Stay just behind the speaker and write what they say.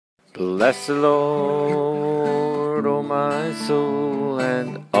Bless the Lord, O my soul,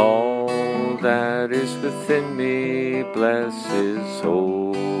 and all that is within me. Bless His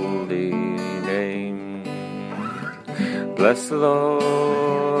holy name. Bless the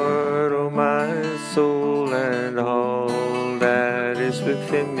Lord, O my soul, and all that is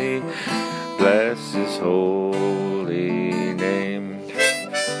within me. Bless His holy name.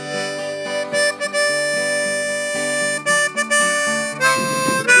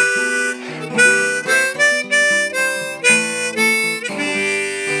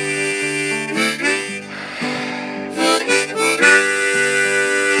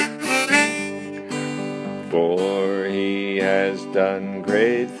 For He has done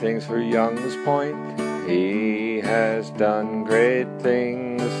great things for Young's Point. He has done great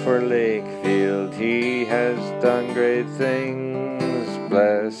things for Lakefield. He has done great things.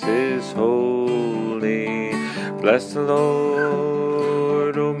 Bless His holy. Bless the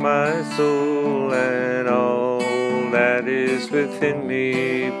Lord, O my soul, and all that is within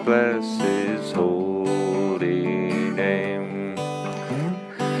me. Bless His holy name.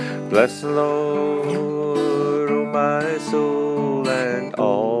 Bless the Lord, O my soul, and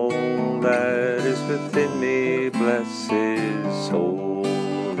all that is within me. Bless His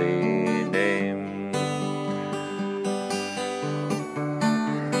holy name.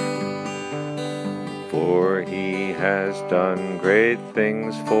 For He has done great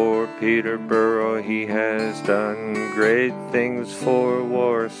things for Peterborough. He has done great things for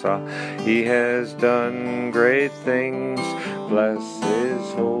Warsaw. He has done great things. Bless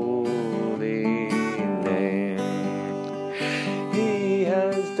His holy name. He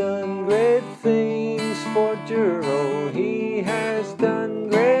has done great things for Douro. He has done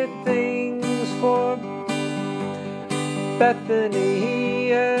great things for Bethany. He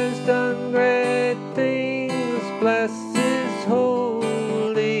has done great things. Bless His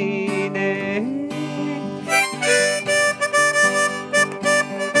holy name.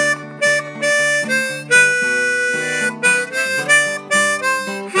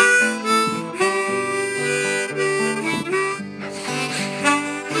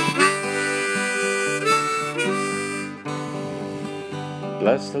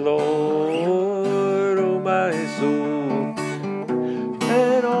 Bless the Lord, O my soul,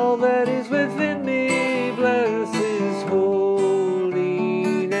 and all that is within me. Bless His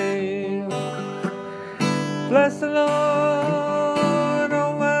holy name. Bless the Lord,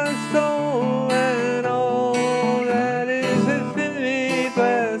 O my soul, and all that is within me.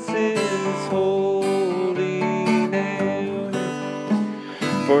 Bless His holy name.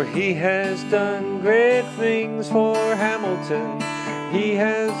 For He has done great things for Hamilton. He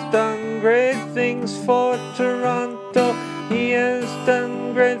has done great things for Toronto. He has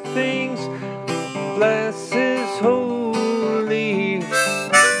done great things. Bless His holy.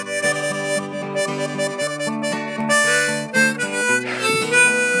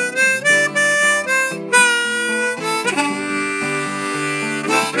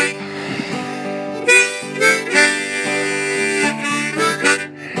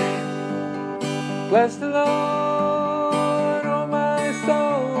 Bless the Lord, O my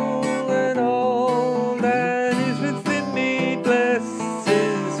soul, and all that is within me. Bless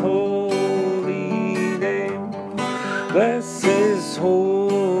His holy name. Bless His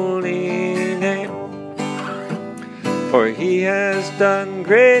holy name. For He has done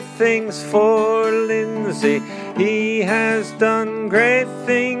great things for Lindsay. He has done great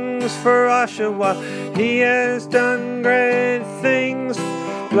things for Oshawa. He has done great things.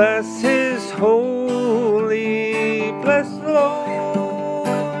 Bless His holy. Bless the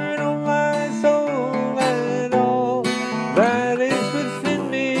Lord, O my soul, and all that is within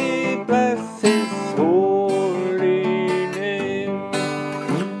me. Bless His holy name.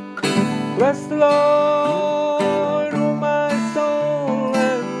 Bless the Lord, O my soul,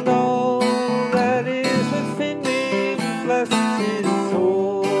 and all that is within me. Bless His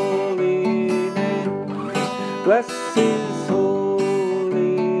holy name. Bless His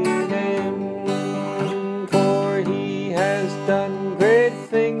holy name. For He has done great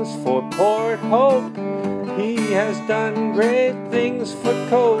things for Port Hope. He has done great things for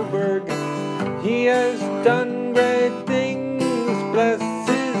Coburg. He has done great things. Bless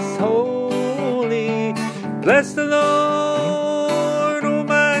His holy. Bless the Lord, O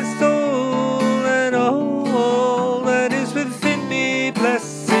my soul, and all that is within me.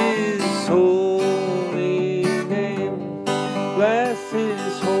 Bless His holy name. Bless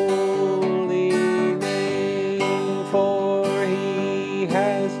His holy name. For He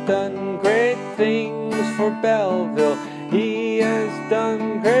has done great things for Belleville. He has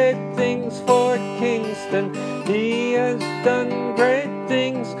done great things for Kingston. He has done great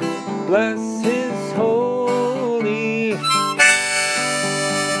things. bless his holy.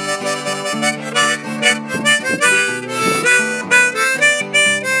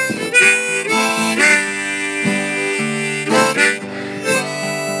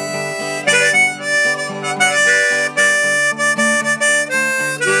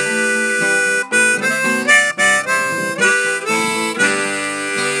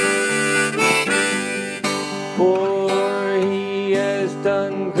 For he has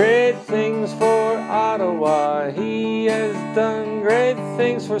done great things for Ottawa. He has done great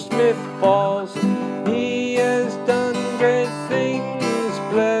things for Smith Falls. He has done great things,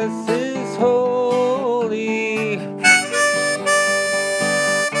 bless his holy.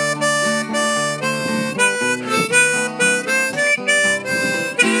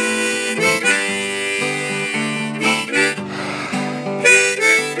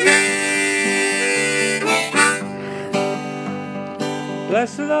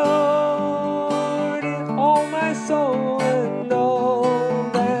 Bless the Lord, all my soul, and all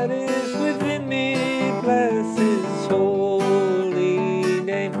that is within me. Bless his holy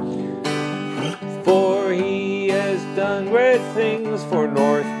name. For he has done great things for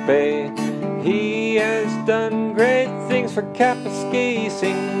North Bay. He has done great things for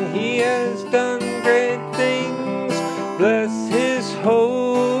Kapuskasing. He has done great things. Bless his holy